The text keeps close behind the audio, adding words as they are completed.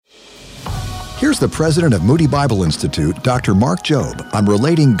Here's the president of Moody Bible Institute, Dr. Mark Jobe, on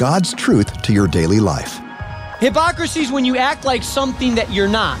relating God's truth to your daily life. Hypocrisy is when you act like something that you're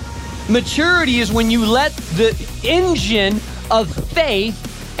not. Maturity is when you let the engine of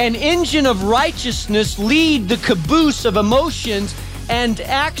faith and engine of righteousness lead the caboose of emotions and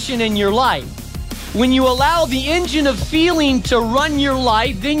action in your life. When you allow the engine of feeling to run your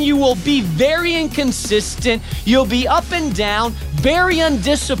life, then you will be very inconsistent, you'll be up and down, very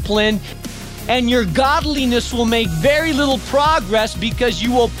undisciplined, and your godliness will make very little progress because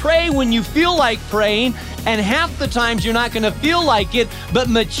you will pray when you feel like praying, and half the times you're not going to feel like it, but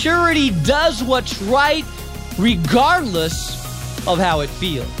maturity does what's right regardless of how it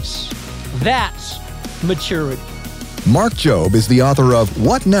feels. That's maturity. Mark Jobe is the author of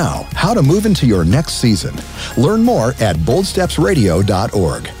What Now? How to Move into Your Next Season. Learn more at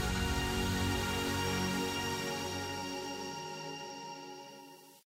boldstepsradio.org.